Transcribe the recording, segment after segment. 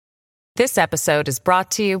This episode is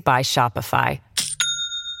brought to you by Shopify.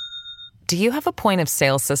 Do you have a point of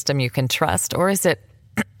sale system you can trust, or is it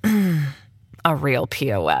a real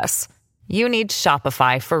POS? You need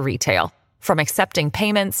Shopify for retail. From accepting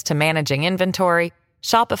payments to managing inventory,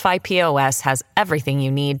 Shopify POS has everything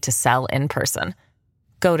you need to sell in person.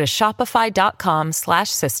 Go to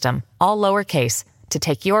shopify.com/system, all lowercase, to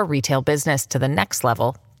take your retail business to the next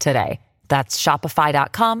level today. That's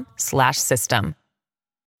shopify.com/system.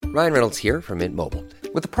 Ryan Reynolds here from Mint Mobile.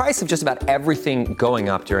 With the price of just about everything going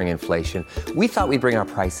up during inflation, we thought we'd bring our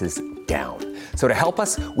prices down. So to help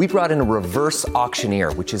us, we brought in a reverse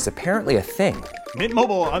auctioneer, which is apparently a thing. Mint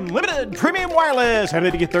Mobile Unlimited Premium Wireless. How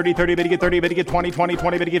to get 30, 30, how to get 30, how to get 20, 20,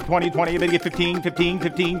 20, how to get 20, 20, how to get 15, 15,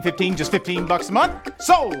 15, 15, just $15 a month?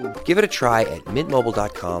 Sold! Give it a try at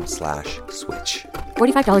mintmobile.com/switch.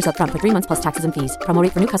 $45 up front for 3 months plus taxes and fees. Promo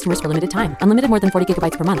rate for new customers for limited time. Unlimited more than 40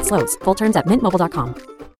 gigabytes per month. Slows full terms at mintmobile.com.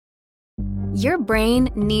 Your brain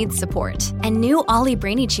needs support, and new Ollie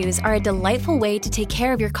Brainy Chews are a delightful way to take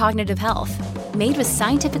care of your cognitive health. Made with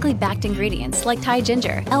scientifically backed ingredients like Thai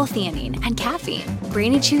ginger, L-theanine, and caffeine,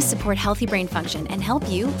 Brainy Chews support healthy brain function and help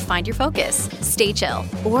you find your focus, stay chill,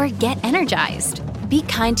 or get energized. Be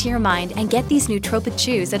kind to your mind and get these nootropic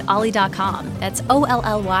chews at ollie.com. That's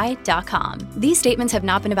OLLY.com. These statements have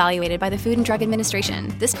not been evaluated by the Food and Drug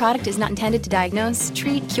Administration. This product is not intended to diagnose,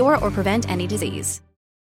 treat, cure, or prevent any disease.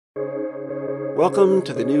 Welcome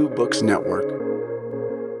to the New Books Network.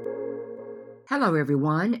 Hello,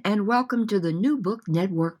 everyone, and welcome to the New Book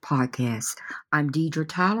Network podcast. I'm Deidre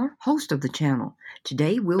Tyler, host of the channel.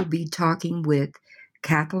 Today, we'll be talking with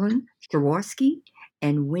Kaitlin Sidorsky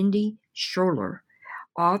and Wendy Schiller,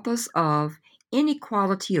 authors of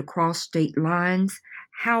Inequality Across State Lines,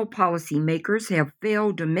 How Policymakers Have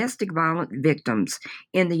Failed Domestic Violence Victims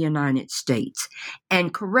in the United States.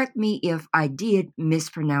 And correct me if I did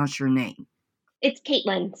mispronounce your name. It's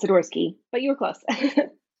Kaitlin Sidorsky, but you were close.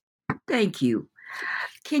 Thank you.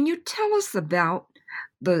 Can you tell us about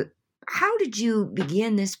how did you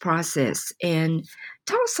begin this process, and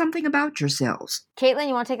tell us something about yourselves? Kaitlin,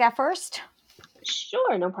 you want to take that first?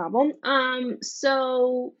 Sure, no problem.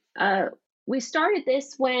 We started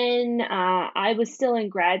this when I was still in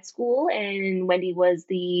grad school, and Wendy was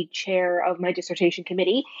the chair of my dissertation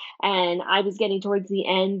committee, and I was getting towards the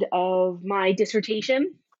end of my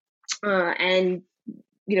dissertation. And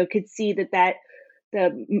could see that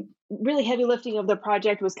the really heavy lifting of the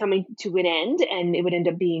project was coming to an end, and it would end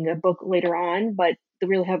up being a book later on. But the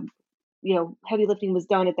real heavy lifting was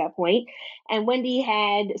done at that point. And Wendy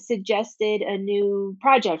had suggested a new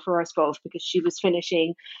project for us both because she was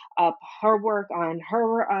finishing up her work on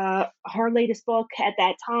her latest book at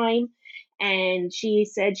that time. And she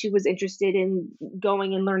said she was interested in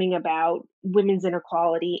going and learning about women's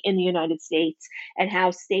inequality in the United States and how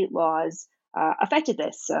state laws affected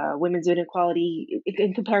this, women's inequality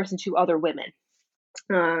in comparison to other women.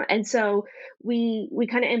 And so we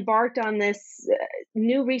kind of embarked on this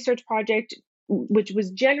new research project, which was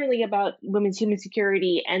generally about women's human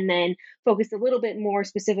security, and then focused a little bit more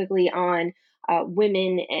specifically on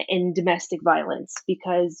women in domestic violence,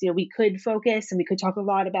 because we could focus and we could talk a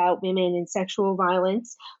lot about women in sexual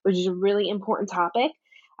violence, which is a really important topic.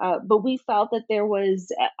 But we felt that there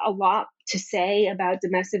was a lot to say about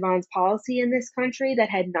domestic violence policy in this country that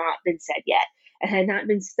had not been said yet. It had not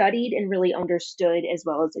been studied and really understood as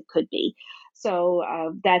well as it could be. So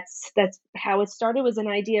that's how it started. Was an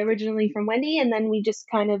idea originally from Wendy, and then we just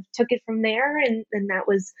kind of took it from there. And that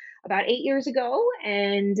was about 8 years ago,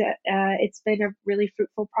 and it's been a really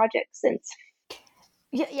fruitful project since.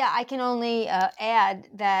 Yeah, I can only add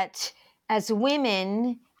that as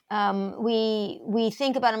women, we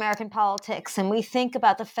think about American politics and we think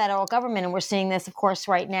about the federal government, and we're seeing this, of course,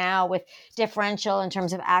 right now with differential in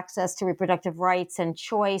terms of access to reproductive rights and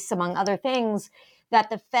choice, among other things, that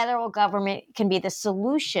the federal government can be the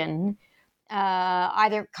solution,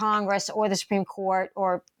 either Congress or the Supreme Court,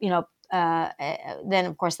 or then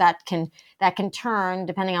of course that can turn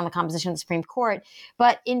depending on the composition of the Supreme Court.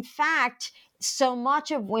 But in fact, so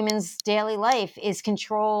much of women's daily life is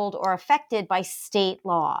controlled or affected by state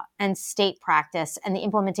law and state practice and the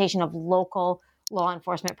implementation of local law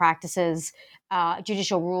enforcement practices,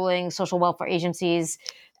 judicial rulings, social welfare agencies.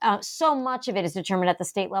 So much of it is determined at the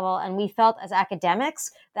state level. And we felt as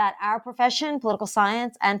academics that our profession, political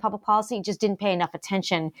science and public policy, just didn't pay enough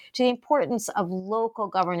attention to the importance of local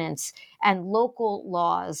governance and local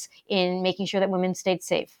laws in making sure that women stayed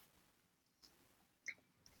safe.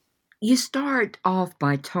 You start off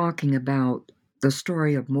by talking about the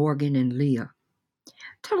story of Morgan and Leah.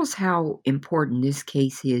 Tell us how important this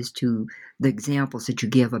case is to the examples that you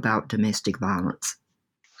give about domestic violence.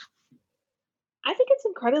 I think it's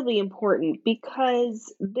incredibly important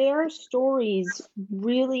because their stories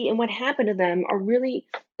really and what happened to them are really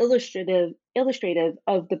illustrative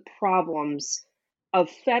of the problems of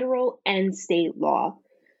federal and state law.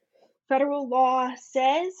 Federal law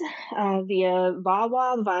says, via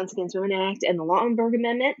VAWA, the Violence Against Women Act, and the Lautenberg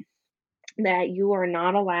Amendment, that you are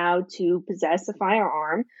not allowed to possess a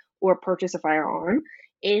firearm or purchase a firearm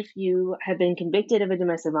if you have been convicted of a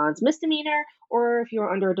domestic violence misdemeanor or if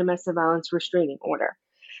you're under a domestic violence restraining order.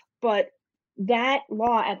 But that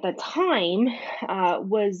law at the time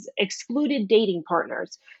was excluded dating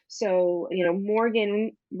partners. So,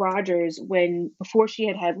 Morgan Rogers, before she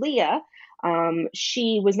had Leah,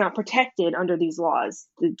 she was not protected under these laws,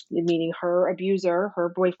 meaning her abuser, her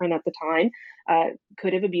boyfriend at the time,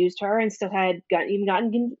 could have abused her and still had even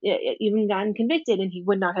gotten convicted, and he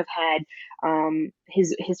would not have had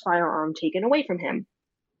his firearm taken away from him.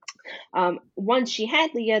 Once she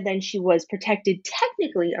had Leah, then she was protected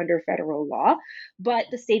technically under federal law, but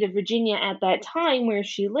the state of Virginia at that time where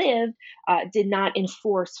she lived did not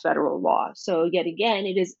enforce federal law. So yet again,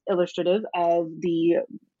 it is illustrative of the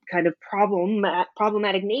kind of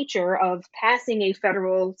problematic nature of passing a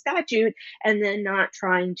federal statute and then not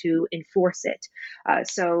trying to enforce it.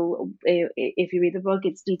 So if you read the book,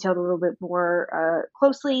 it's detailed a little bit more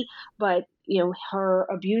closely, but her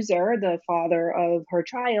abuser, the father of her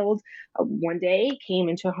child, one day came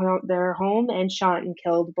into their home and shot and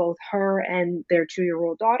killed both her and their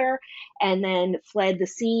 2-year-old daughter, and then fled the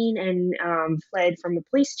scene and fled from the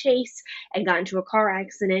police chase and got into a car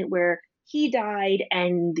accident where he died,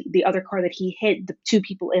 and the other car that he hit, the 2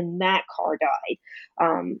 people in that car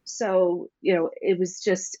died. So, it was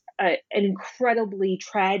just an incredibly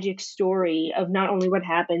tragic story of not only what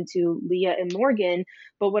happened to Leah and Morgan,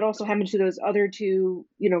 but what also happened to those other 2,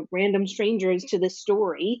 random strangers to this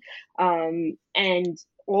story. And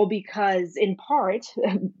all because, in part,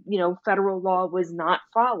 federal law was not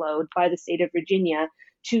followed by the state of Virginia,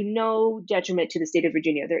 to no detriment to the state of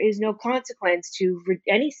Virginia. There is no consequence to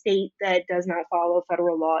any state that does not follow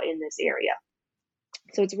federal law in this area.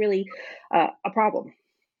 So it's really a problem.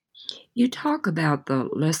 You talk about the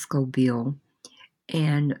Lesko bill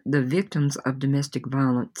and the victims of domestic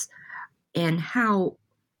violence and how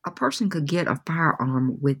a person could get a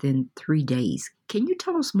firearm within 3 days. Can you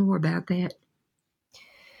tell us more about that?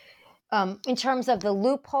 In terms of the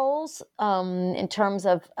loopholes, in terms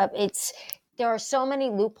of there are so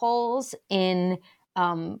many loopholes in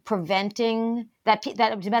preventing that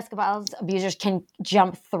domestic violence abusers can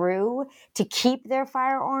jump through to keep their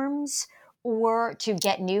firearms or to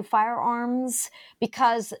get new firearms,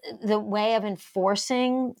 because the way of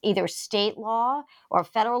enforcing either state law or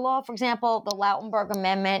federal law, for example, the Lautenberg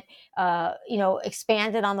Amendment,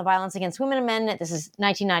 expanded on the Violence Against Women Amendment. This is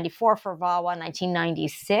 1994 for VAWA,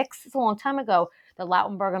 1996. It's a long time ago. The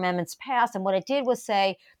Lautenberg Amendments passed, and what it did was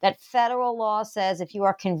say that federal law says if you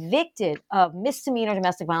are convicted of misdemeanor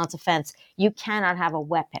domestic violence offense, you cannot have a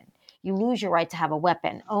weapon. You lose your right to have a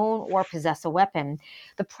weapon, own or possess a weapon.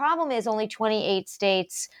 The problem is only 28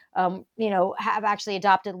 states, have actually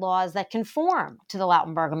adopted laws that conform to the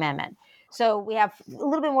Lautenberg Amendment. So we have a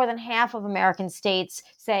little bit more than half of American states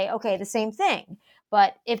say, okay, the same thing.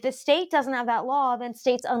 But if the state doesn't have that law, then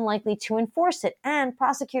state's unlikely to enforce it. And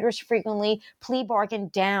prosecutors frequently plea bargain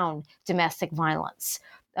down domestic violence.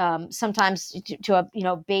 Sometimes to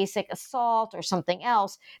a basic assault or something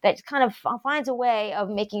else that kind of finds a way of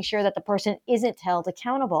making sure that the person isn't held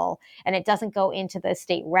accountable and it doesn't go into the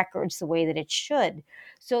state records the way that it should.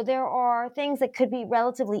 So there are things that could be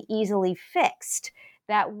relatively easily fixed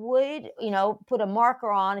that would, put a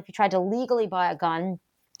marker on if you tried to legally buy a gun,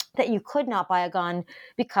 that you could not buy a gun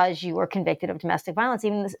because you were convicted of domestic violence.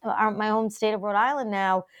 Even my home state of Rhode Island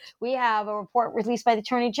now, we have a report released by the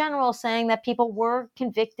Attorney General saying that people were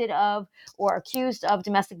convicted of or accused of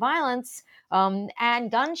domestic violence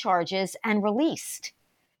and gun charges and released.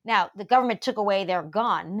 Now, the government took away their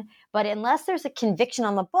gun, but unless there's a conviction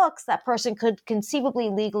on the books, that person could conceivably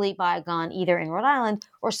legally buy a gun either in Rhode Island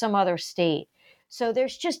or some other state. So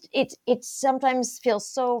there's just, it sometimes feels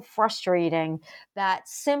so frustrating that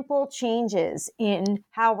simple changes in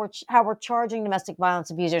how we're charging domestic violence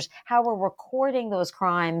abusers, how we're recording those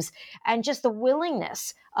crimes, and just the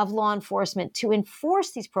willingness of law enforcement to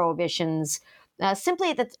enforce these prohibitions simply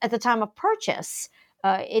at the time of purchase.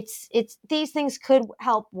 It's these things could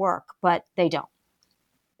help work, but they don't.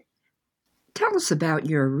 Tell us about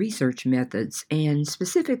your research methods and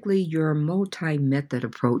specifically your multi-method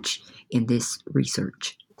approach in this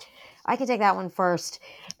research. I can take that one first.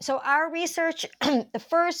 So our research, the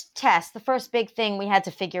first big thing we had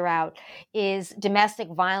to figure out is domestic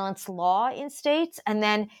violence law in states, and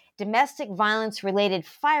then domestic violence related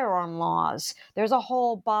firearm laws. There's a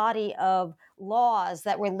whole body of laws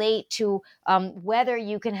that relate to whether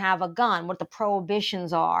you can have a gun, what the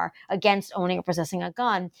prohibitions are against owning or possessing a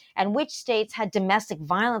gun, and which states had domestic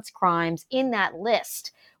violence crimes in that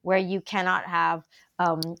list where you cannot have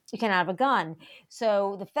a gun.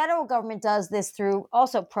 So the federal government does this through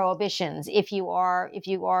also prohibitions. If you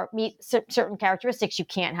meet certain characteristics, you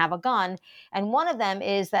can't have a gun. And one of them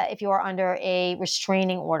is that if you are under a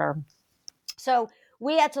restraining order. So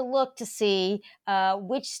we had to look to see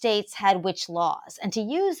which states had which laws. And to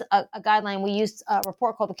use a guideline, we used a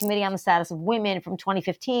report called the Committee on the Status of Women from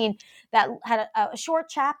 2015 that had a short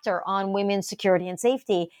chapter on women's security and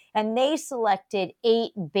safety. And they selected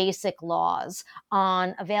 8 basic laws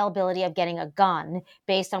on availability of getting a gun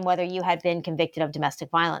based on whether you had been convicted of domestic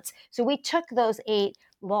violence. So we took those 8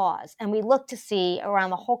 laws and we looked to see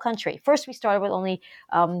around the whole country. First, we started with only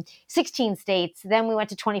 16 states. Then we went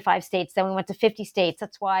to 25 states. Then we went to 50 states.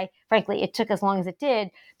 That's why, frankly, it took as long as it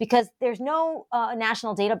did, because there's no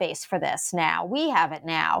national database for this now. We have it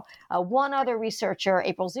now. One other researcher,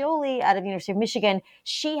 April Zioli out of the University of Michigan,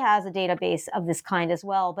 she has a database of this kind as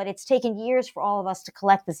well, but it's taken years for all of us to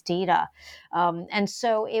collect this data. And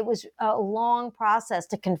so it was a long process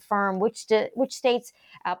to confirm which states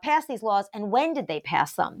passed these laws and when did they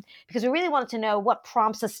pass them, because we really wanted to know what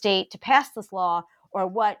prompts a state to pass this law or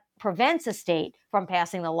what prevents a state from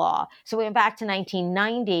passing the law. So we went back to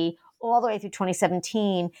 1990 all the way through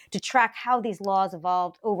 2017 to track how these laws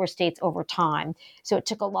evolved over states over time. So it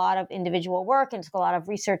took a lot of individual work and it took a lot of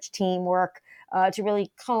research team work to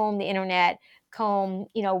really comb the internet,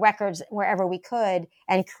 records wherever we could,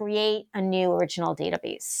 and create a new original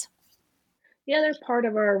database. The other part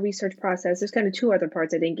of our research process, there's kind of 2 other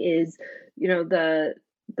parts, I think, is,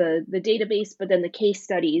 the database, but then the case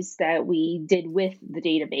studies that we did with the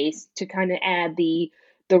database to kind of add the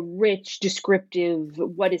rich descriptive,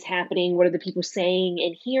 what is happening, what are the people saying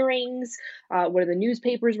in hearings, what are the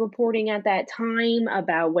newspapers reporting at that time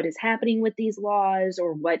about what is happening with these laws,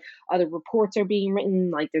 or what other reports are being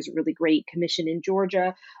written. Like there's a really great commission in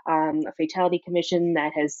Georgia, a fatality commission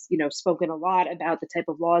that has, spoken a lot about the type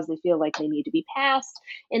of laws they feel like they need to be passed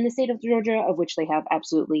in the state of Georgia, of which they have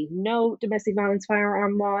absolutely no domestic violence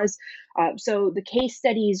firearm laws. So the case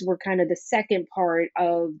studies were kind of the second part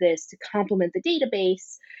of this to complement the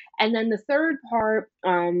database. And then the third part,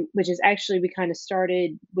 which is actually, we kind of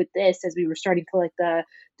started with this as we were starting to collect the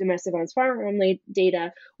domestic violence firearm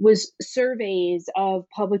data, was surveys of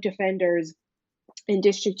public defenders and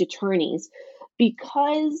district attorneys.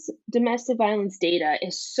 Because domestic violence data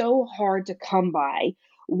is so hard to come by,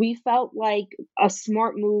 we felt like a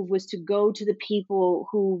smart move was to go to the people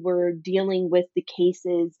who were dealing with the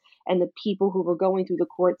cases and the people who were going through the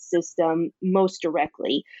court system most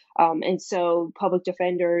directly. And so public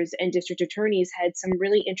defenders and district attorneys had some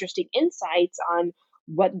really interesting insights on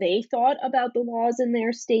what they thought about the laws in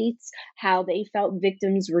their states, how they felt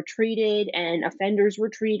victims were treated and offenders were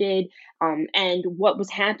treated, and what was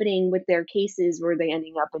happening with their cases. Were they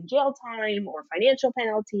ending up in jail time or financial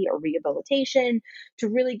penalty or rehabilitation, to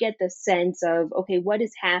really get the sense of, okay, what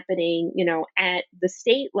is happening, at the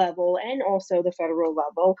state level and also the federal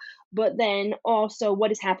level, but then also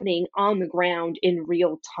what is happening on the ground in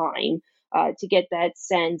real time. To get that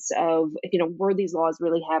sense of, were these laws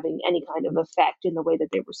really having any kind of effect in the way that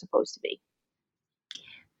they were supposed to be?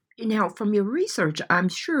 Now, from your research, I'm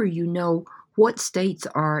sure you know what states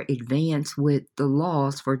are advanced with the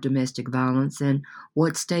laws for domestic violence and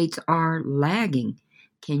what states are lagging.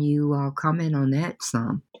 Can you comment on that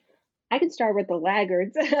some? I could start with the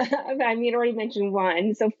laggards. I mean, I already mentioned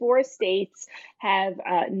one. So 4 states have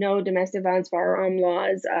no domestic violence firearm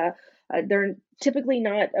laws. They're typically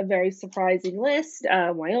not a very surprising list.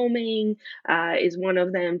 Wyoming is one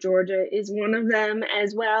of them. Georgia is one of them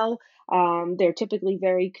as well. They're typically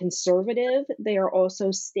very conservative. They are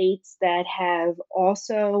also states that have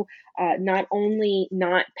also not only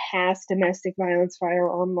not passed domestic violence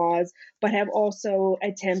firearm laws, but have also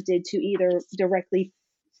attempted to either directly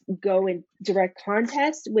go in direct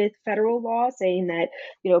contest with federal law, saying that,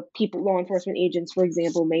 law enforcement agents, for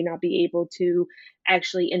example, may not be able to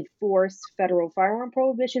actually enforce federal firearm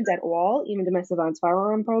prohibitions at all, even domestic violence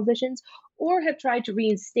firearm prohibitions, or have tried to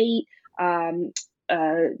reinstate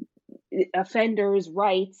offenders'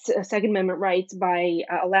 rights, Second Amendment rights, by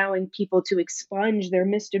allowing people to expunge their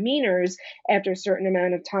misdemeanors after a certain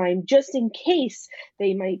amount of time, just in case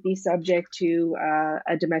they might be subject to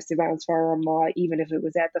a domestic violence firearm law, even if it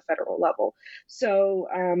was at the federal level. So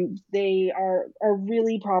they are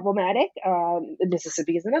really problematic.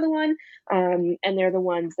 Mississippi is another one, and they're the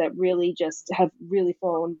ones that really just have really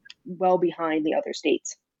fallen well behind the other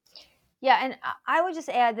states. Yeah, and I would just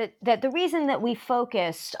add that the reason that we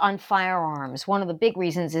focused on firearms, one of the big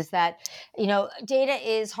reasons is that, data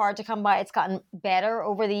is hard to come by. It's gotten better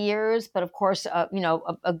over the years, but of course,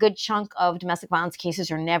 a good chunk of domestic violence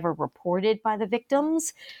cases are never reported by the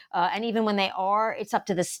victims. And even when they are, it's up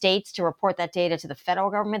to the states to report that data to the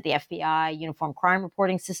federal government, the FBI, Uniform Crime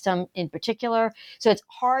Reporting System in particular. So it's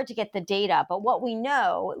hard to get the data. But what we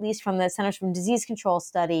know, at least from the Centers for Disease Control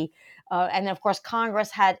study, and then, of course,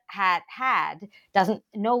 Congress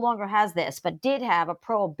no longer has this, but did have a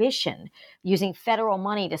prohibition using federal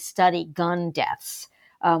money to study gun deaths,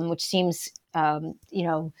 which seems,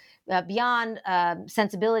 beyond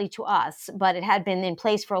sensibility to us, but it had been in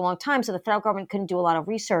place for a long time. So the federal government couldn't do a lot of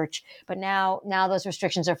research, but now those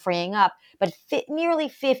restrictions are freeing up. But nearly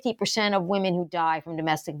 50% of women who die from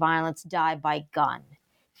domestic violence die by gun.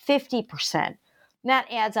 50%.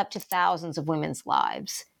 That adds up to thousands of women's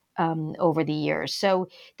lives over the years. So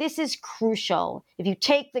this is crucial. If you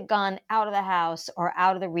take the gun out of the house or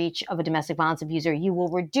out of the reach of a domestic violence abuser, you will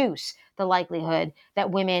reduce the likelihood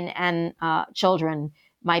that women and children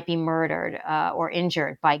might be murdered or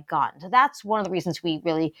injured by gun. So that's one of the reasons we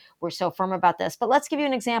really were so firm about this. But let's give you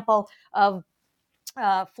an example of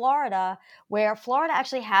Florida, where Florida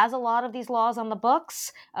actually has a lot of these laws on the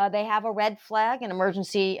books. They have a red flag, an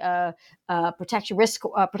emergency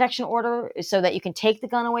protection order, so that you can take the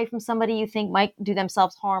gun away from somebody you think might do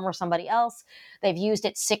themselves harm or somebody else. They've used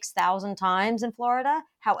it 6,000 times in Florida.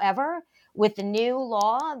 However, with the new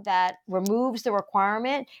law that removes the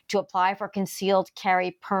requirement to apply for a concealed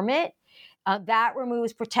carry permit, that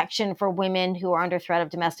removes protection for women who are under threat of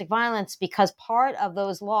domestic violence, because part of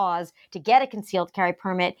those laws, to get a concealed carry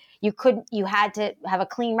permit, you had to have a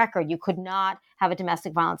clean record. You could not have a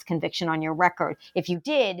domestic violence conviction on your record. If you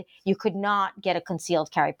did, you could not get a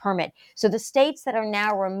concealed carry permit. So the states that are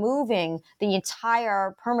now removing the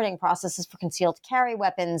entire permitting processes for concealed carry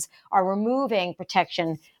weapons are removing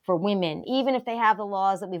protection for women, even if they have the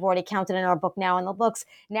laws that we've already counted in our book now in the books.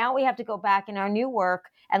 Now we have to go back in our new work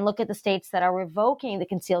and look at the states that are revoking the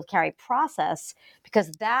concealed carry process, because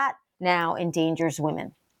that now endangers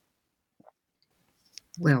women.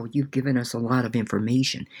 Well, you've given us a lot of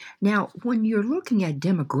information. Now, when you're looking at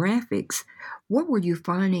demographics, what were you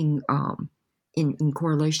finding in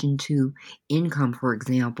correlation to income, for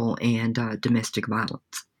example, and domestic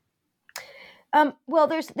violence? Well,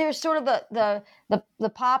 there's sort of the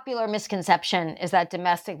popular misconception is that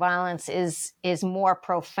domestic violence is more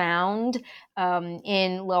profound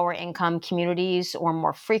in lower income communities or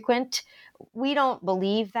more frequent. We don't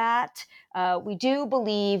believe that. We do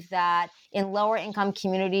believe that in lower income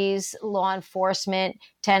communities, law enforcement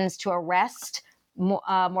tends to arrest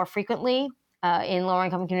more frequently. In lower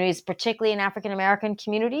income communities, particularly in African American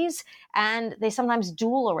communities, and they sometimes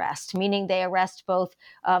dual arrest, meaning they arrest both,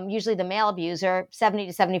 usually the male abuser. 70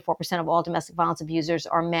 to 74% of all domestic violence abusers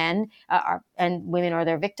are men, and women are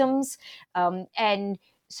their victims. And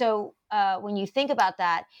so when you think about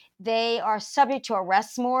that, they are subject to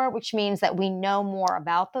arrests more, which means that we know more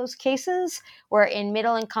about those cases. Where in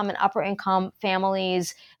middle income and upper income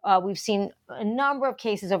families, we've seen a number of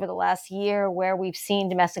cases over the last year where we've seen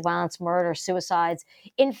domestic violence, murder, suicides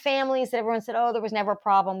in families that everyone said, oh, there was never a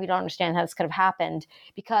problem. We don't understand how this could have happened,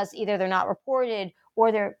 because either they're not reported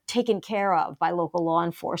or they're taken care of by local law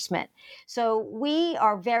enforcement. So we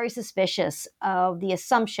are very suspicious of the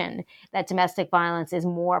assumption that domestic violence is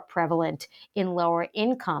more prevalent in lower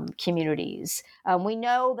income communities. We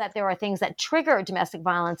know that there are things that trigger domestic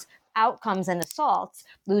violence outcomes and assaults: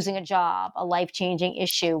 losing a job, a life-changing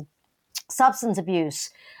issue, substance abuse.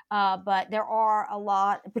 But there are a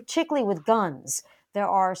lot, particularly with guns, there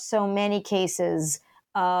are so many cases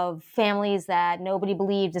of families that nobody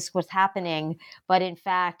believed this was happening, but in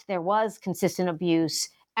fact, there was consistent abuse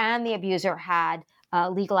and the abuser had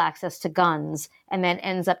legal access to guns and then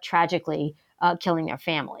ends up tragically killing their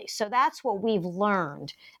family. So that's what we've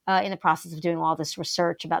learned in the process of doing all this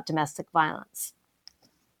research about domestic violence.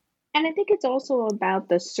 And I think it's also about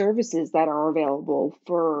the services that are available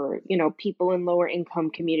for, people in lower income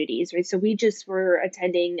communities, right? So we just were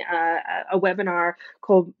attending a webinar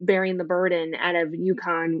called Bearing the Burden out of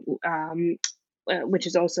UConn which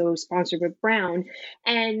is also sponsored with Brown.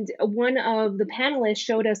 And one of the panelists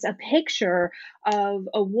showed us a picture of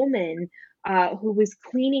a woman who was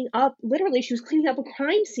cleaning up, literally, she was cleaning up a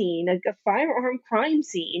crime scene, a firearm crime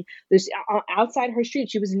scene outside her street.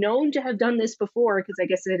 She was known to have done this before, because I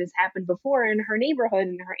guess it has happened before in her neighborhood,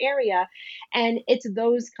 in her area. And it's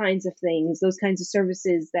those kinds of things, those kinds of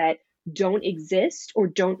services that don't exist, or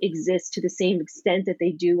don't exist to the same extent that they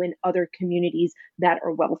do in other communities that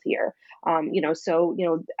are wealthier.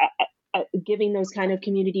 Giving those kind of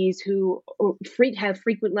communities who have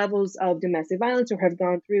frequent levels of domestic violence or have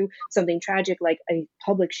gone through something tragic like a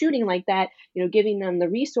public shooting like that, giving them the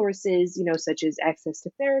resources, such as access to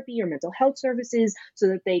therapy or mental health services so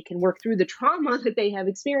that they can work through the trauma that they have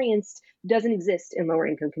experienced, doesn't exist in lower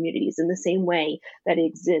income communities in the same way that it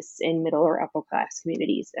exists in middle or upper class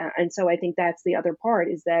communities. And so I think that's the other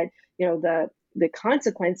part, is that, the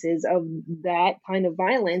consequences of that kind of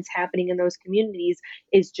violence happening in those communities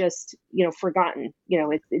is just, forgotten.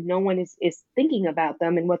 No one is thinking about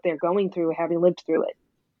them and what they're going through, having lived through it.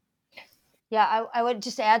 Yeah, I would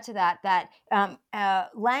just add to that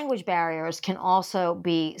language barriers can also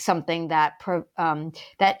be something that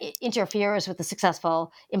interferes with the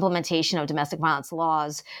successful implementation of domestic violence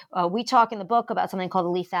laws. We talk in the book about something called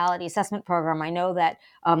the lethality assessment program. I know that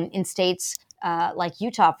in states like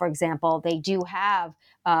Utah, for example, they do have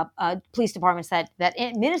police departments that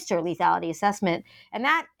administer lethality assessment, and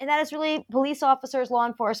that is really police officers, law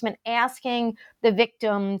enforcement asking the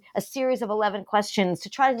victim a series of 11 questions to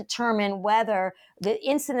try to determine whether the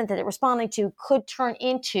incident that they're responding to could turn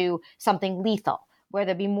into something lethal, where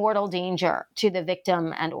there'd be mortal danger to the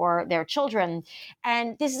victim and or their children.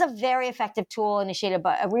 And this is a very effective tool initiated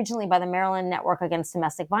originally by the Maryland Network Against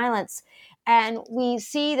Domestic Violence. And we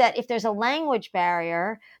see that if there's a language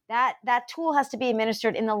barrier, that tool has to be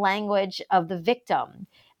administered in the language of the victim.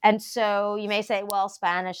 And so you may say, well,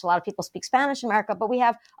 Spanish, a lot of people speak Spanish in America, but we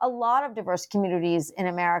have a lot of diverse communities in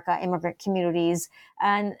America, immigrant communities.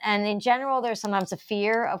 And in general, there's sometimes a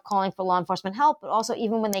fear of calling for law enforcement help, but also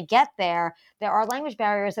even when they get there are language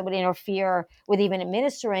barriers that would interfere with even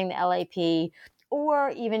administering the LAP or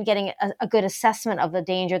even getting a good assessment of the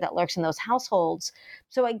danger that lurks in those households.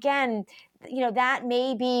 So again, that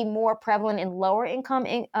may be more prevalent in lower income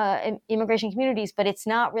immigration communities, but it's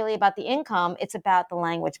not really about the income. It's about the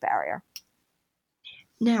language barrier.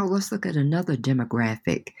 Now let's look at another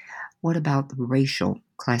demographic. What about the racial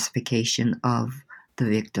classification of the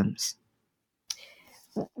victims?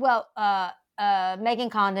 Well,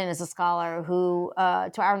 Megan Condon is a scholar who,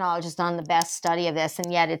 to our knowledge, has done the best study of this,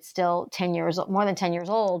 and yet it's still more than 10 years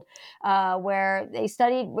old, where they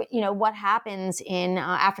studied, what happens in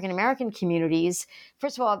African American communities.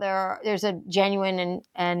 First of all, there's a genuine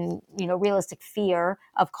and realistic fear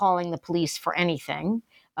of calling the police for anything.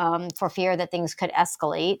 For fear that things could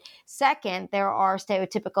escalate. Second, there are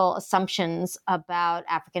stereotypical assumptions about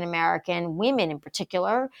African American women in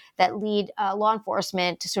particular that lead law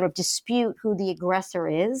enforcement to sort of dispute who the aggressor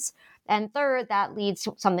is. And third, that leads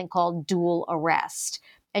to something called dual arrest.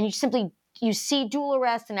 And you see dual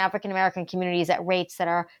arrest in African American communities at rates that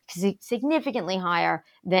are significantly higher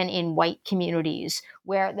than in white communities,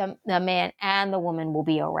 where the man and the woman will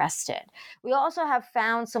be arrested. We also have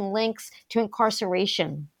found some links to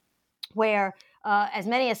incarceration, where as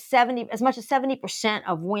much as 70%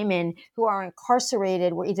 of women who are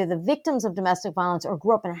incarcerated were either the victims of domestic violence or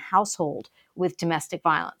grew up in a household with domestic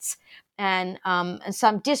violence. And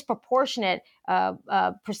some disproportionate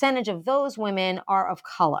percentage of those women are of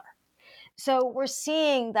color. So we're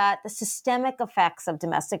seeing that the systemic effects of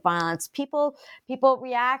domestic violence, people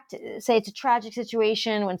react, say it's a tragic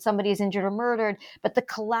situation when somebody is injured or murdered, but the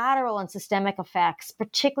collateral and systemic effects,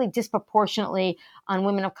 particularly disproportionately on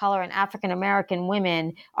women of color and African American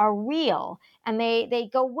women, are real. And they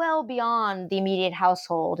go well beyond the immediate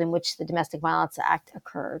household in which the domestic violence act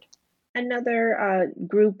occurred. Another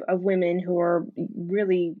group of women who are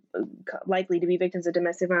really likely to be victims of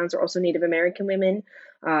domestic violence are also Native American women.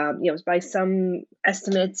 By some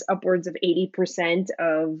estimates, upwards of 80%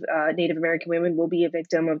 of Native American women will be a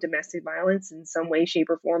victim of domestic violence in some way, shape,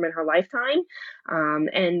 or form in her lifetime.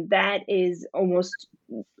 And that is almost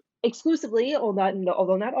exclusively,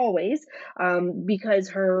 although not always, because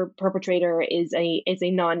her perpetrator is a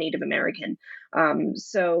non-Native American.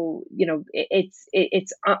 So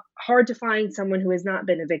it's hard to find someone who has not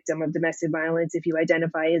been a victim of domestic violence if you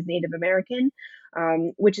identify as Native American,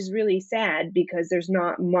 which is really sad because there's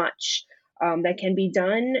not much that can be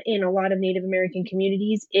done in a lot of Native American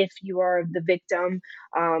communities if you are the victim,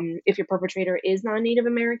 if your perpetrator is non-Native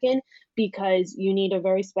American, because you need a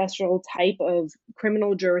very special type of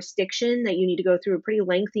criminal jurisdiction that you need to go through a pretty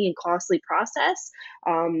lengthy and costly process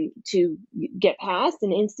to get passed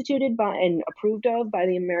and instituted by and approved of by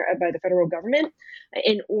the federal government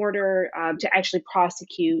in order to actually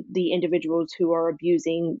prosecute the individuals who are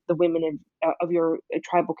abusing the women of your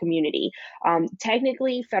tribal community.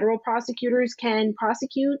 Technically, federal prosecutors can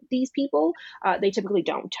prosecute these people. They typically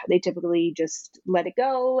don't. They typically just let it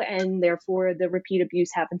go, and therefore the repeat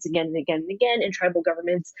abuse happens again and again and again, and tribal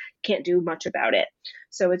governments can't do much about it.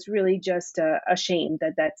 So it's really just a shame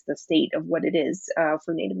that that's the state of what it is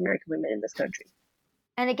for Native American women in this country.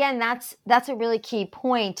 And again, that's a really key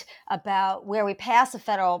point about where we passed a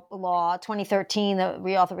federal law, 2013, the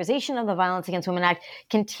reauthorization of the Violence Against Women Act,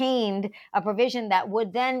 contained a provision that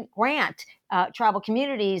would then grant tribal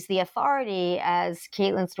communities the authority, as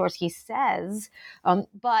Kaitlin Sidorsky says,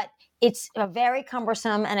 but it's a very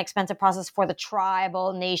cumbersome and expensive process for the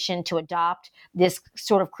tribal nation to adopt this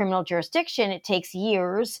sort of criminal jurisdiction. It takes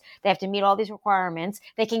years. They have to meet all these requirements.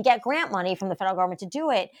 They can get grant money from the federal government to do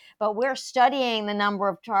it, but we're studying the number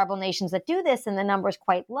of tribal nations that do this, and the number is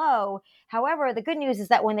quite low. However, the good news is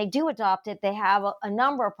that when they do adopt it, they have a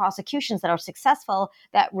number of prosecutions that are successful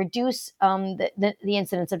that reduce the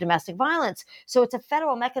incidence of domestic violence. So it's a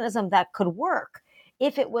federal mechanism that could work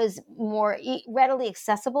if it was more readily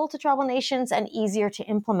accessible to tribal nations and easier to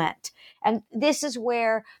implement. And this is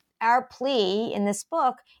where our plea in this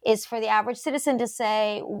book is for the average citizen to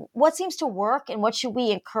say, what seems to work and what should we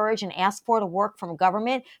encourage and ask for to work from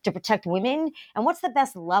government to protect women? And what's the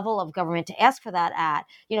best level of government to ask for that at?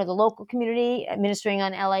 You know, the local community administering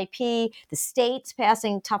on LAP, the states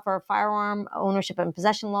passing tougher firearm ownership and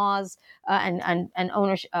possession laws and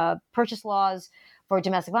ownership, purchase laws for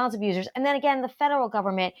domestic violence abusers. And then again, the federal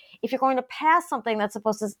government, if you're going to pass something that's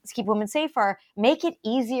supposed to keep women safer, make it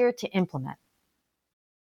easier to implement.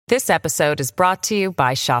 This episode is brought to you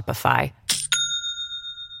by Shopify.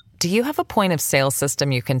 Do you have a point of sale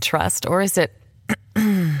system you can trust, or is it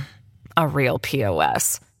a real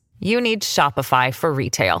POS? You need Shopify for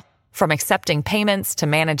retail. From accepting payments to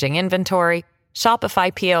managing inventory,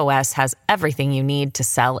 Shopify POS has everything you need to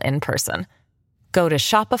sell in person. Go to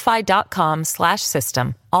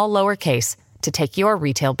shopify.com/system, all lowercase, to take your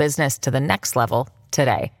retail business to the next level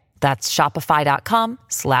today. That's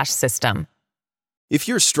shopify.com/system. If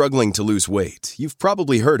you're struggling to lose weight, you've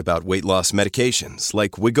probably heard about weight loss medications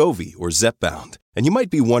like Wegovy or Zepbound, and you might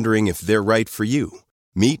be wondering if they're right for you.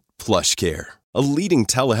 Meet PlushCare, a leading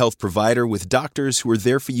telehealth provider with doctors who are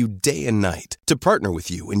there for you day and night to partner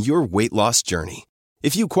with you in your weight loss journey.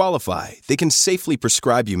 If you qualify, they can safely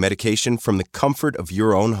prescribe you medication from the comfort of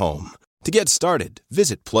your own home. To get started,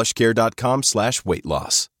 visit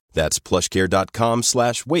plushcare.com/weightloss. That's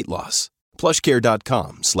plushcare.com/weightloss.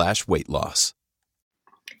 plushcare.com/weightloss.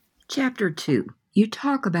 Chapter 2. You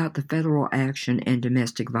talk about the federal action and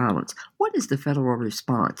domestic violence. What is the federal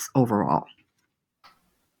response overall?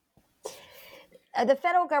 The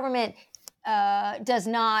federal government does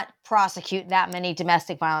not prosecute that many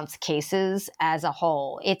domestic violence cases as a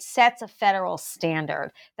whole. It sets a federal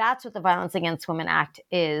standard. That's what the Violence Against Women Act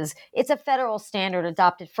is. It's a federal standard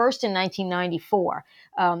adopted first in 1994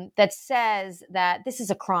 that says that this is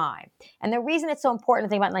a crime. And the reason it's so important to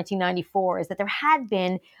think about 1994 is that there had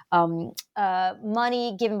been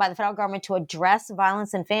money given by the federal government to address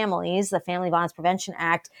violence in families, the Family Violence Prevention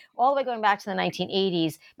Act, all the way going back to the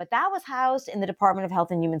 1980s. But that was housed in the Department of Health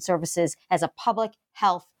and Human Services as a public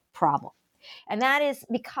health problem. And that is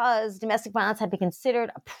because domestic violence had been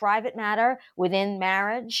considered a private matter within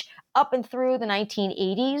marriage up and through the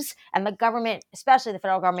 1980s. And the government, especially the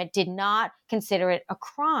federal government, did not consider it a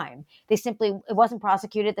crime. It wasn't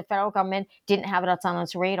prosecuted. The federal government didn't have it on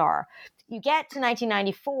its radar. You get to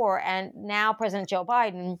 1994, and now President Joe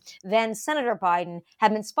Biden, then Senator Biden,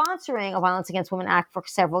 had been sponsoring a Violence Against Women Act for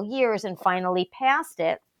several years and finally passed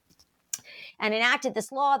it and enacted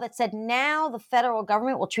this law that said now the federal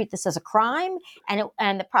government will treat this as a crime,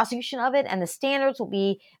 and the prosecution of it and the standards will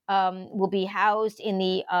be housed in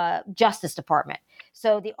the Justice Department.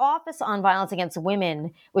 So the Office on Violence Against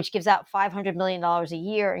Women, which gives out $500 million a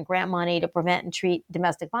year in grant money to prevent and treat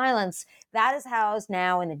domestic violence, that is housed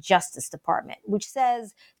now in the Justice Department, which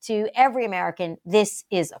says to every American, this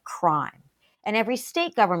is a crime. and every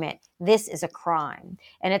state government, this is a crime.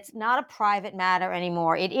 And it's not a private matter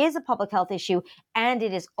anymore. It is a public health issue, and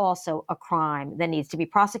it is also a crime that needs to be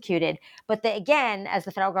prosecuted. But again, as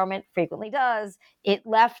the federal government frequently does, it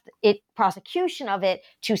left prosecution of it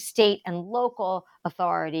to state and local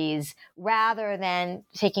authorities rather than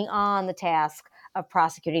taking on the task of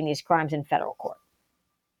prosecuting these crimes in federal court.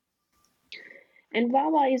 And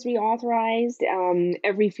VAWA is reauthorized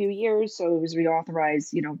every few years. So it was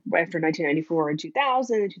reauthorized, after 1994 and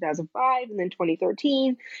 2000 and 2005 and then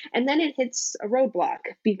 2013. And then it hits a roadblock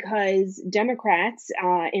because Democrats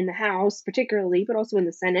in the House particularly, but also in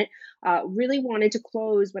the Senate, really wanted to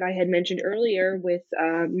close what I had mentioned earlier with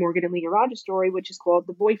Morgan and Leah Rogers' story, which is called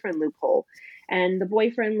the boyfriend loophole. And the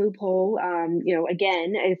boyfriend loophole,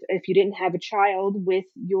 again, if you didn't have a child with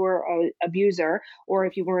your abuser, or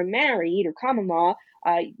if you weren't married or common law,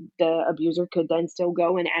 the abuser could then still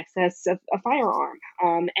go and access a firearm.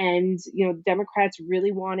 And Democrats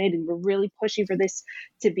really wanted and were really pushing for this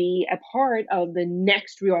to be a part of the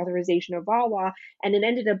next reauthorization of VAWA, and it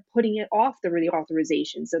ended up putting it off the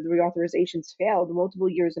reauthorization. So the reauthorizations failed multiple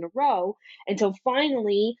years in a row until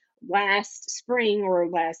finally last spring or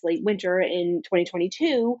last late winter in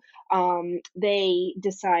 2022, they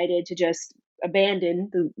decided to just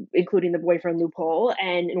abandon including the boyfriend loophole,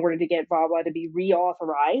 and in order to get VAWA to be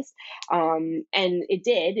reauthorized, and it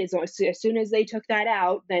did. As soon as they took that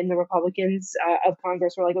out, then the Republicans of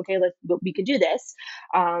Congress were like, okay, we can do this.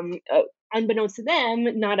 Unbeknownst to them,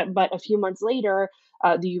 but a few months later,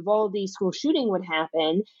 the Uvalde school shooting would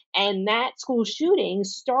happen. And that school shooting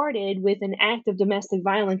started with an act of domestic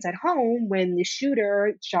violence at home when the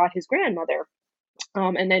shooter shot his grandmother.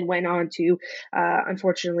 And then went on to,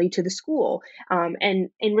 unfortunately, to the school. And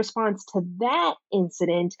in response to that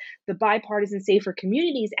incident, the Bipartisan Safer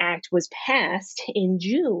Communities Act was passed in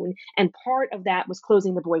June, and part of that was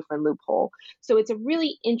closing the boyfriend loophole. So it's a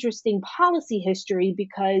really interesting policy history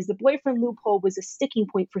because the boyfriend loophole was a sticking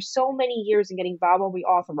point for so many years in getting VAWA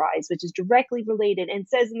reauthorized, which is directly related and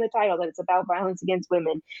says in the title that it's about violence against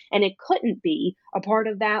women. And it couldn't be a part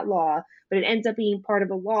of that law, but it ends up being part of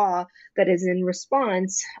a law that is in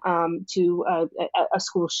response to a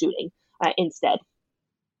school shooting instead.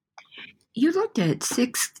 You looked at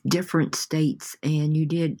 6 different states and you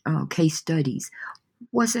did case studies.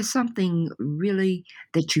 Was there something really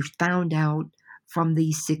that you found out from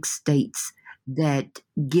these 6 states that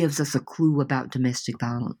gives us a clue about domestic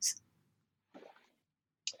violence?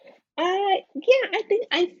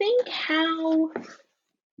 I think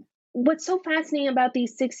what's so fascinating about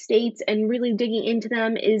these 6 states and really digging into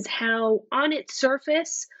them is how on its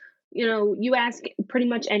surface, you ask pretty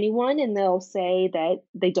much anyone and they'll say that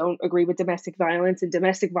they don't agree with domestic violence, and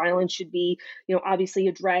domestic violence should be, obviously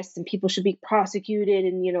addressed, and people should be prosecuted,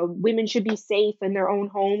 and, women should be safe in their own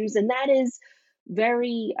homes. And that is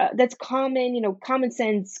very, that's common, common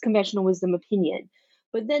sense, conventional wisdom opinion.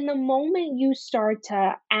 But then the moment you start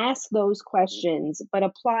to ask those questions, but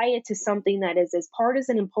apply it to something that is as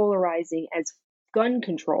partisan and polarizing as gun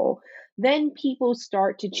control, then people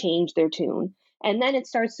start to change their tune. And then it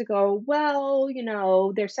starts to go, well,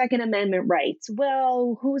 their Second Amendment rights.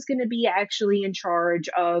 Well, who's going to be actually in charge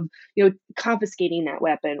of, confiscating that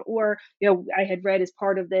weapon? Or, I had read as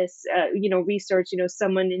part of this, research,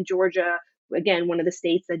 someone in Georgia, again, one of the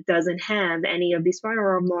states that doesn't have any of these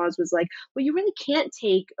firearm laws, was like, well, you really can't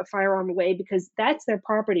take a firearm away because that's their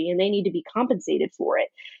property and they need to be compensated for it.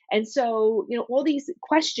 And so, all these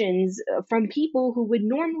questions from people who would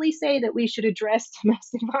normally say that we should address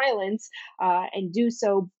domestic violence and do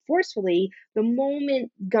so forcefully, the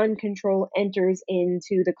moment gun control enters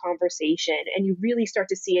into the conversation, and you really start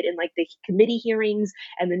to see it in like the committee hearings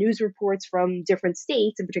and the news reports from different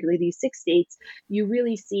states, and particularly these 6 states, you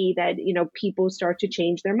really see that, people start to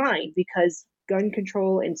change their mind because gun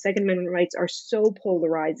control and Second Amendment rights are so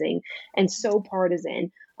polarizing and so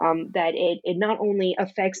partisan that it not only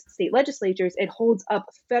affects state legislatures, it holds up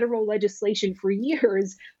federal legislation for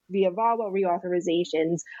years via VAWA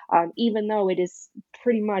reauthorizations, even though it is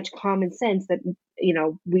pretty much common sense that,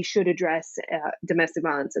 we should address domestic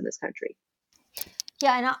violence in this country.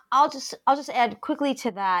 Yeah, and I'll just add quickly to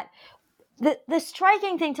that. The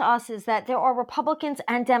striking thing to us is that there are Republicans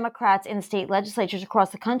and Democrats in state legislatures across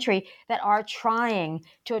the country that are trying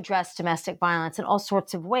to address domestic violence in all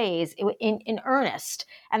sorts of ways in earnest.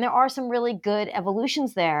 And there are some really good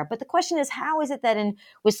evolutions there. But the question is, how is it that in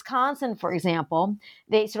Wisconsin, for example,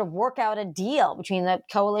 they sort of work out a deal between the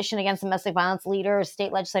Coalition Against Domestic Violence leaders,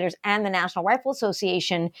 state legislators, and the National Rifle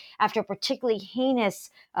Association after a particularly heinous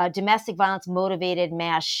domestic violence motivated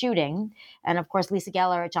mass shooting? And of course, Lisa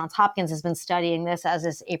Geller at Johns Hopkins has been been studying this, as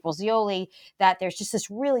is April Zioli, that there's just this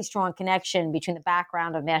really strong connection between the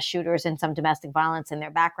background of mass shooters and some domestic violence and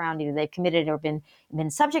their background, either they've committed or been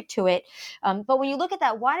subject to it. But when you look at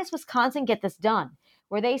that, why does Wisconsin get this done?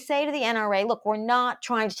 Where they say to the NRA, look, we're not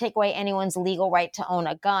trying to take away anyone's legal right to own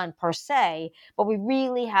a gun per se, but we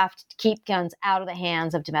really have to keep guns out of the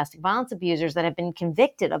hands of domestic violence abusers that have been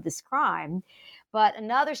convicted of this crime. But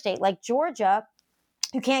another state like Georgia,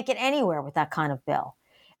 you can't get anywhere with that kind of bill.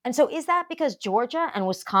 And so is that because Georgia and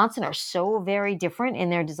Wisconsin are so very different in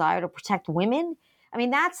their desire to protect women? I mean,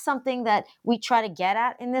 that's something that we try to get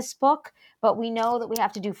at in this book, but we know that we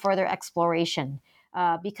have to do further exploration.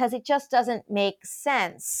 Because it just doesn't make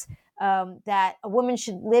sense that a woman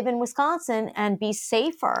should live in Wisconsin and be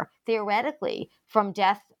safer, theoretically, from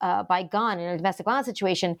death by gun in a domestic violence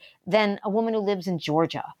situation than a woman who lives in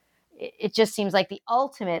Georgia. It just seems like the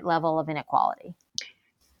ultimate level of inequality.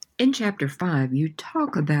 In Chapter 5, you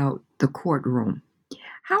talk about the courtroom.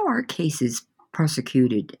 How are cases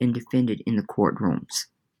prosecuted and defended in the courtrooms?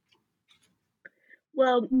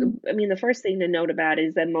 Well, I mean, the first thing to note about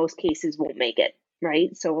is that most cases won't make it,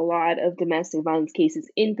 right? So a lot of domestic violence cases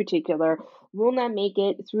in particular will not make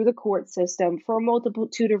it through the court system for a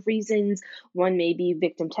multitude of reasons. One may be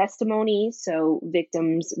victim testimony. So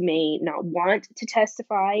victims may not want to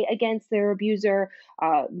testify against their abuser.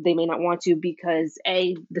 They may not want to because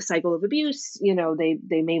the cycle of abuse,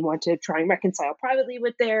 they may want to try and reconcile privately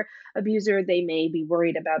with their abuser. They may be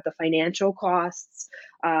worried about the financial costs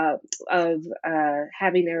of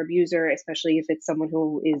having their abuser, especially if it's someone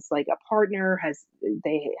who is like a partner,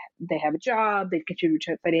 they have a job, they contribute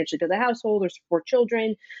financially to the household or support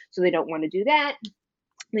children, so they don't want to do that.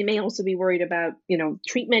 They may also be worried about,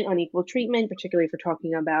 treatment, unequal treatment, particularly if we're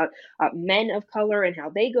talking about men of color and how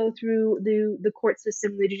they go through the court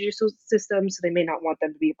system, the judicial system. So they may not want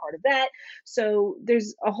them to be a part of that. So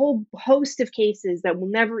there's a whole host of cases that will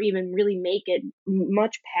never even really make it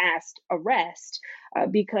much past arrest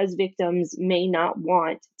because victims may not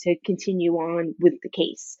want to continue on with the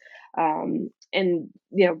case. And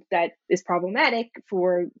that is problematic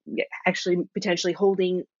for actually potentially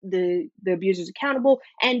holding the abusers accountable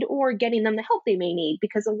and or getting them the help they may need,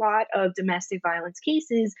 because a lot of domestic violence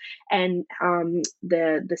cases and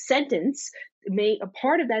the sentence a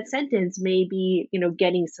part of that sentence may be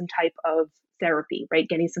getting some type of therapy, right?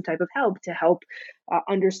 Getting some type of help to help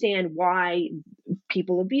understand why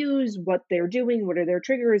people abuse, what they're doing, what are their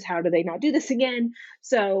triggers, how do they not do this again.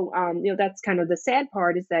 So that's kind of the sad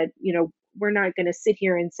part, is that we're not going to sit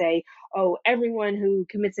here and say, oh, everyone who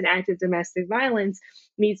commits an act of domestic violence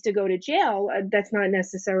needs to go to jail. That's not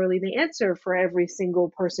necessarily the answer for every single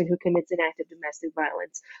person who commits an act of domestic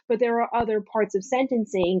violence. But there are other parts of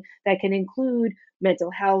sentencing that can include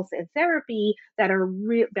mental health and therapy that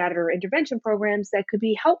are intervention programs that could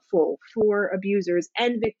be helpful for abusers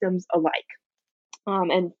and victims alike.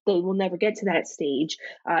 And they will never get to that stage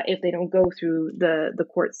if they don't go through the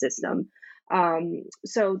court system.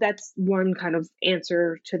 So that's one kind of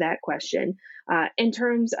answer to that question. In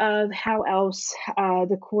terms of how else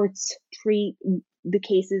the courts treat the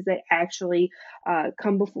cases that actually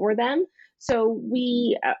come before them. So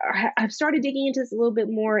we have started digging into this a little bit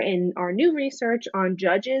more in our new research on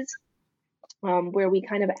judges, where we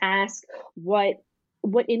kind of ask what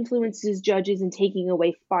influences judges in taking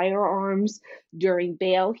away firearms during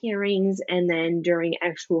bail hearings and then during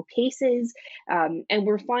actual cases. And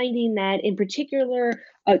we're finding that in particular,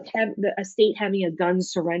 a state having a gun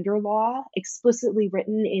surrender law explicitly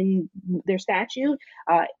written in their statute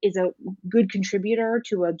is a good contributor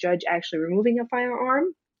to a judge actually removing a firearm.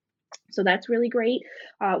 So that's really great.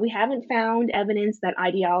 We haven't found evidence that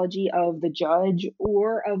ideology of the judge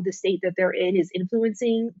or of the state that they're in is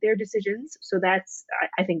influencing their decisions. So that's,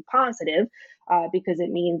 I think, positive because it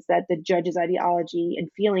means that the judge's ideology and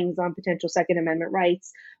feelings on potential Second Amendment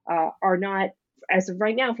rights are not, as of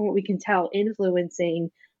right now, from what we can tell, influencing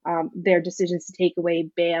their decisions to take away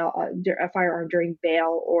a firearm during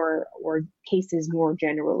bail or cases more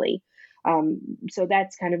generally. So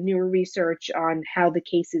that's kind of newer research on how the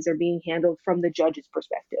cases are being handled from the judge's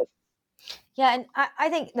perspective. Yeah, and I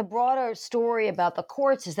think the broader story about the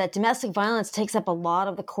courts is that domestic violence takes up a lot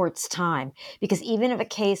of the court's time, because even if a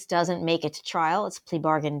case doesn't make it to trial, it's plea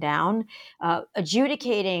bargain down.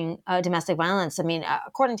 Adjudicating domestic violence, I mean,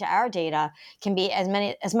 according to our data, can be as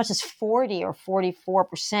much as 40 or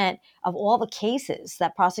 44% of all the cases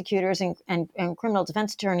that prosecutors and criminal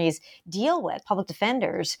defense attorneys deal with, public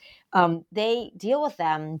defenders, they deal with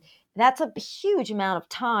them. That's a huge amount of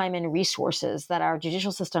time and resources that our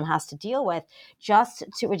judicial system has to deal with just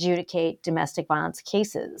to adjudicate domestic violence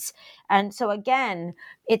cases. And so again,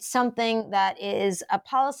 it's something that is a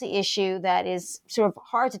policy issue that is sort of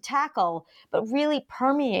hard to tackle, but really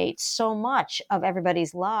permeates so much of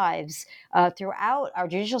everybody's lives throughout our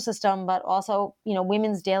judicial system, but also,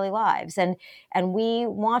 women's daily lives. And we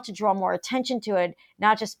want to draw more attention to it,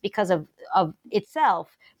 not just because of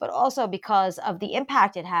itself, but also because of the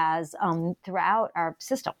impact it has throughout our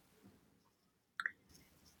system.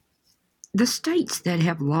 The states that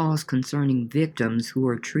have laws concerning victims who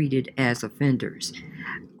are treated as offenders,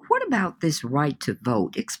 what about this right to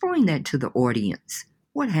vote? Explain that to the audience.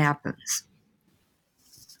 What happens?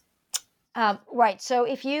 Right. So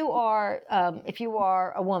if you are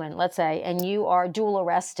a woman, let's say, and you are dual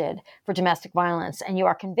arrested for domestic violence, and you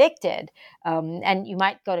are convicted, and you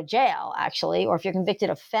might go to jail actually, or if you're convicted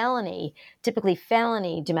of felony, typically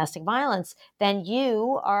felony domestic violence, then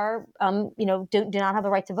you are, do not have the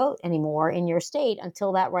right to vote anymore in your state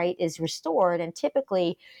until that right is restored. And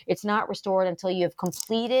typically, it's not restored until you have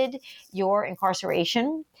completed your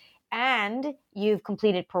incarceration, and you've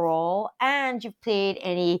completed parole, and you've paid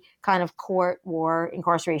any kind of court or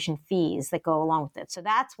incarceration fees that go along with it. So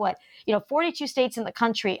that's what, 42 states in the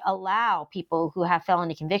country allow people who have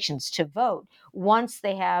felony convictions to vote once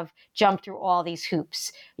they have jumped through all these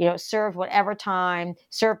hoops, served whatever time,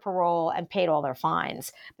 served parole, and paid all their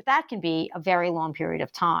fines. But that can be a very long period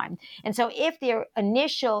of time. And so if the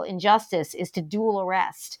initial injustice is to dual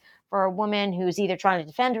arrest for a woman who's either trying to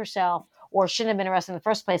defend herself or shouldn't have been arrested in the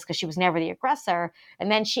first place because she was never the aggressor, and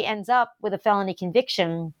then she ends up with a felony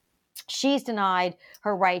conviction, she's denied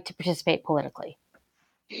her right to participate politically.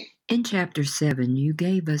 In Chapter 7, you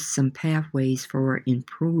gave us some pathways for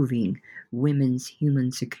improving women's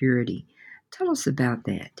human security. Tell us about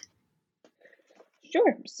that.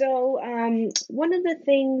 Sure. So one of the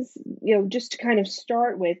things, just to kind of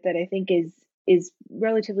start with that I think is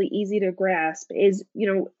relatively easy to grasp is,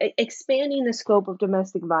 expanding the scope of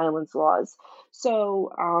domestic violence laws.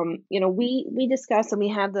 So, we discuss, and we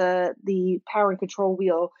have the power and control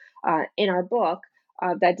wheel in our book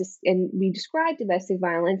and we describe domestic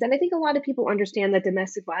violence. And I think a lot of people understand that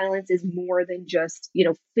domestic violence is more than just,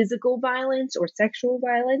 physical violence or sexual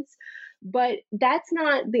violence. But that's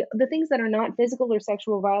not the things that are not physical or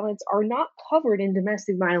sexual violence are not covered in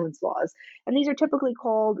domestic violence laws. And these are typically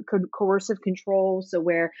called coercive control. So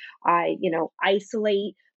where I,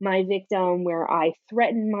 isolate my victim, where I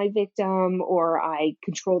threaten my victim, or I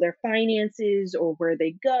control their finances or where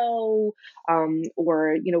they go,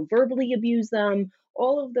 or, verbally abuse them.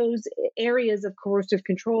 All of those areas of coercive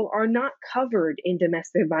control are not covered in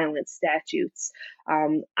domestic violence statutes.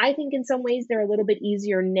 I think in some ways they're a little bit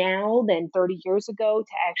easier now than 30 years ago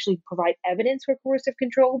to actually provide evidence for coercive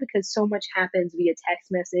control, because so much happens via text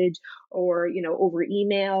message or, over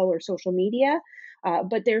email or social media.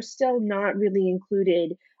 But they're still not really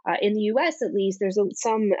included in the U.S. At least. There's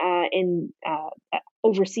some in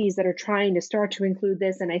overseas that are trying to start to include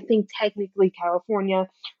this. And I think technically California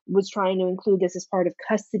was trying to include this as part of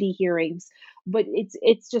custody hearings, but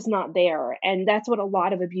it's just not there. And that's what a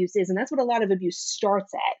lot of abuse is. And that's what a lot of abuse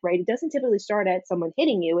starts at, right? It doesn't typically start at someone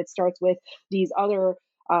hitting you. It starts with these other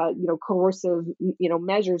coercive,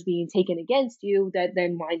 measures being taken against you that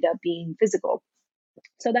then wind up being physical.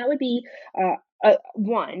 So that would be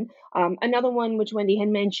one. Another one, which Wendy had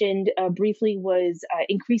mentioned briefly, was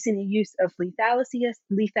increasing the use of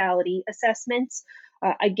lethality assessments.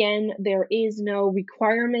 Again, there is no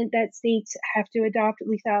requirement that states have to adopt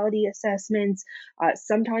lethality assessments.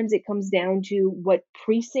 Sometimes it comes down to what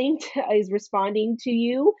precinct is responding to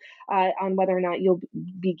you on whether or not you'll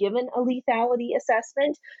be given a lethality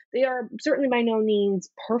assessment. They are certainly by no means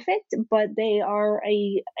perfect, but they are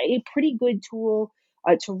a pretty good tool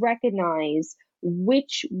to recognize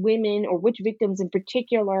which women or which victims in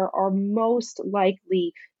particular are most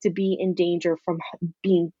likely to be in danger from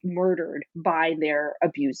being murdered by their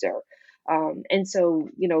abuser. And so,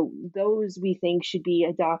 those we think should be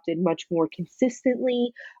adopted much more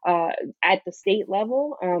consistently at the state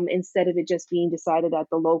level, instead of it just being decided at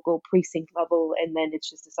the local precinct level, and then it's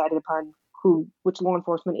just decided upon which law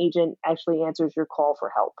enforcement agent actually answers your call for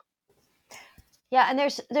help. Yeah, and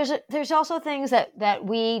there's also things that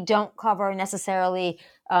we don't cover necessarily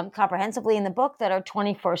comprehensively in the book that are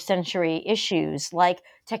 21st century issues, like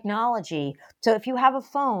technology. So if you have a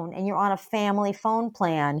phone and you're on a family phone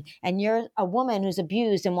plan and you're a woman who's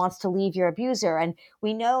abused and wants to leave your abuser, and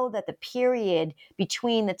we know that the period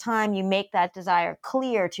between the time you make that desire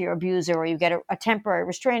clear to your abuser, or you get a temporary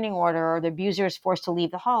restraining order, or the abuser is forced to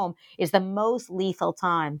leave the home, is the most lethal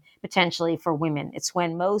time potentially for women. It's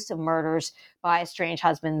when most of murders by estranged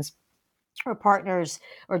husbands or partners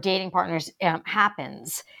or dating partners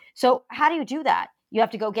happens. So how do you do that? you have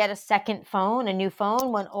to go get a second phone, a new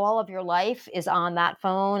phone, when all of your life is on that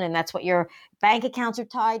phone. And that's what your bank accounts are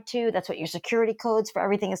tied to. That's what your security codes for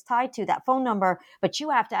everything is tied to, that phone number. But you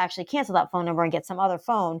have to actually cancel that phone number and get some other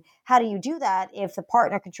phone. How do you do that if the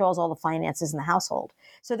partner controls all the finances in the household?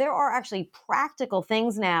 So there are actually practical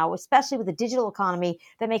things now, especially with the digital economy,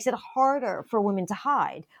 that makes it harder for women to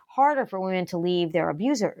hide, harder for women to leave their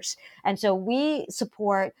abusers. And so we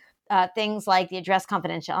support things like the Address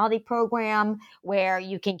Confidentiality Program, where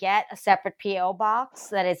you can get a separate PO box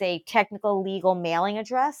that is a technical legal mailing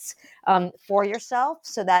address for yourself,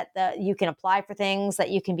 so that you can apply for things, that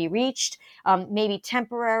you can be reached. Maybe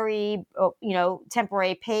temporary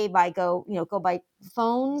pay by go by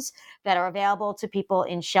phones that are available to people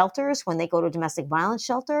in shelters when they go to a domestic violence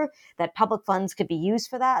shelter, that public funds could be used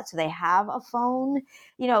for that, so they have a phone.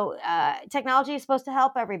 Technology is supposed to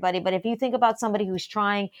help everybody, but if you think about somebody who's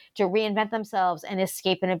trying to reinvent themselves and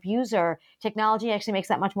escape an abuser, technology actually makes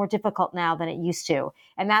that much more difficult now than it used to.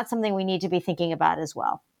 And that's something we need to be thinking about as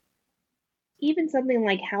well. Even something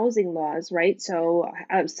like housing laws, right? So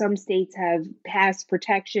some states have passed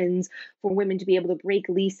protections for women to be able to break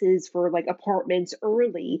leases for like apartments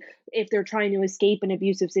early if they're trying to escape an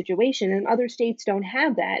abusive situation, and other states don't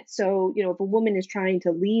have that. So, if a woman is trying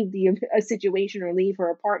to leave a situation or leave her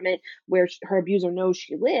apartment where her abuser knows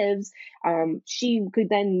she lives, she could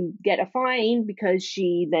then get a fine because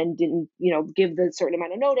she then didn't, give the certain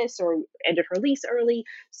amount of notice or ended her lease early.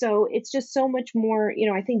 So it's just so much more,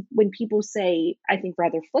 I think when people say, I think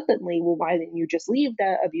rather flippantly, well, why didn't you just leave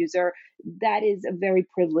the abuser? That is a very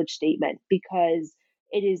privileged statement, because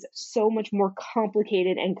it is so much more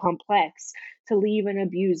complicated and complex to leave an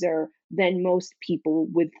abuser than most people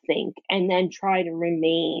would think, and then try to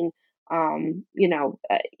remain,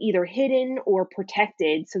 either hidden or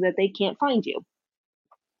protected so that they can't find you.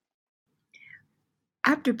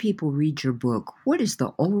 After people read your book, what is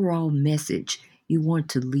the overall message you want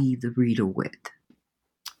to leave the reader with?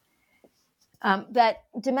 That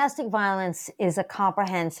domestic violence is a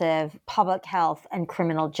comprehensive public health and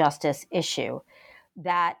criminal justice issue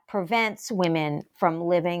that prevents women from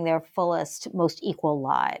living their fullest, most equal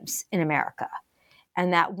lives in America.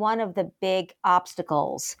 And that one of the big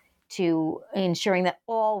obstacles to ensuring that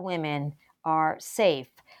all women are safe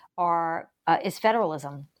is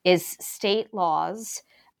federalism, is state laws,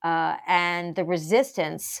 and the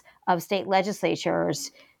resistance of state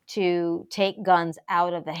legislatures to take guns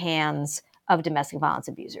out of the hands of domestic violence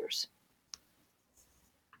abusers.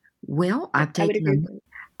 Well, I've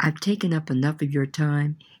taken up enough of your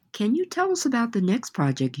time. Can you tell us about the next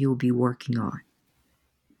project you'll be working on?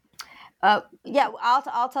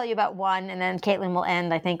 I'll tell you about one, and then Kaitlin will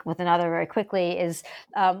end, I think, with another very quickly.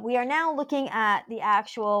 We are now looking at the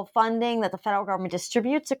actual funding that the federal government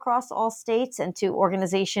distributes across all states and to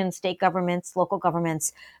organizations, state governments, local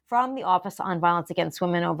governments, from the Office on Violence Against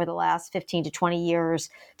Women over the last 15 to 20 years,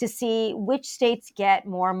 to see which states get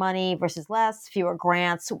more money versus less, fewer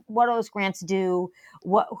grants, what do those grants do,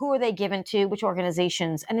 who are they given to, which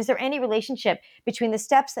organizations, and is there any relationship between the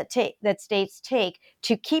steps that states take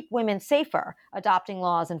to keep women safer, adopting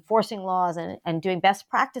laws, enforcing laws, and doing best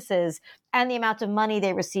practices, and the amount of money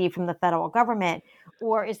they receive from the federal government?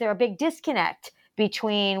 Or is there a big disconnect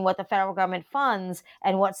between what the federal government funds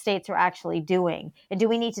and what states are actually doing? And do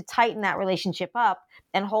we need to tighten that relationship up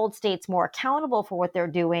and hold states more accountable for what they're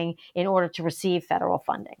doing in order to receive federal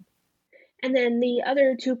funding? And then the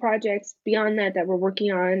other two projects beyond that we're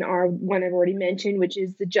working on are one I've already mentioned, which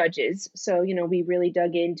is the judges. So, we really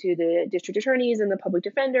dug into the district attorneys and the public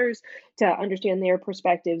defenders to understand their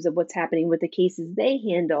perspectives of what's happening with the cases they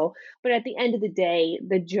handle. But at the end of the day,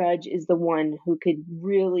 the judge is the one who could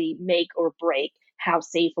really make or break how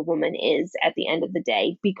safe a woman is at the end of the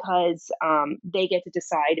day, because they get to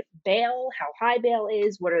decide bail, how high bail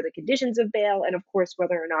is, what are the conditions of bail, and of course,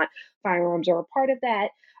 whether or not firearms are a part of that.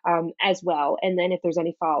 As well. And then if there's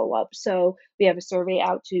any follow-up. So we have a survey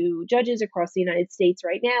out to judges across the United States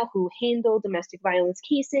right now who handle domestic violence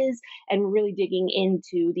cases, and we're really digging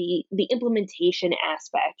into the implementation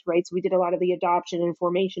aspect, right? So we did a lot of the adoption and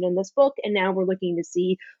formation in this book, and now we're looking to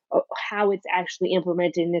see how it's actually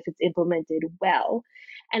implemented and if it's implemented well.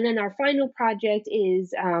 And then our final project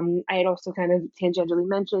is, I had also kind of tangentially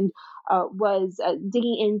mentioned, was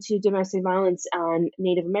digging into domestic violence on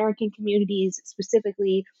Native American communities,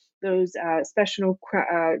 specifically those special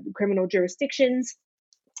criminal jurisdictions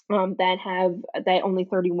that only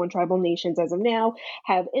 31 tribal nations as of now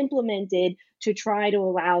have implemented to try to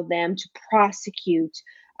allow them to prosecute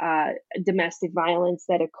domestic violence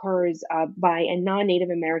that occurs by a non-Native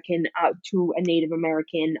American to a Native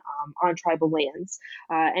American on tribal lands.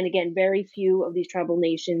 And again, very few of these tribal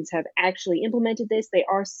nations have actually implemented this. They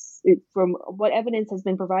are, from what evidence has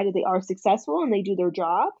been provided, they are successful and they do their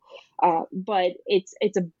job. But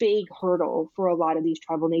it's a big hurdle for a lot of these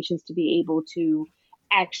tribal nations to be able to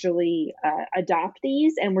actually adopt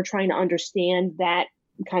these. And we're trying to understand that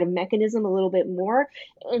kind of mechanism a little bit more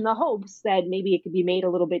in the hopes that maybe it could be made a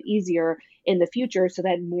little bit easier in the future so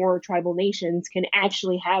that more tribal nations can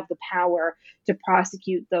actually have the power to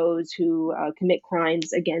prosecute those who commit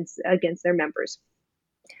crimes against their members.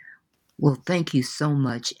 Well, thank you so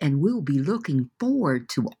much. And we'll be looking forward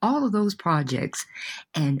to all of those projects.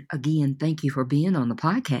 And again, thank you for being on the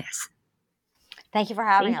podcast. Thank you for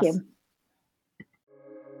having us. Thank you.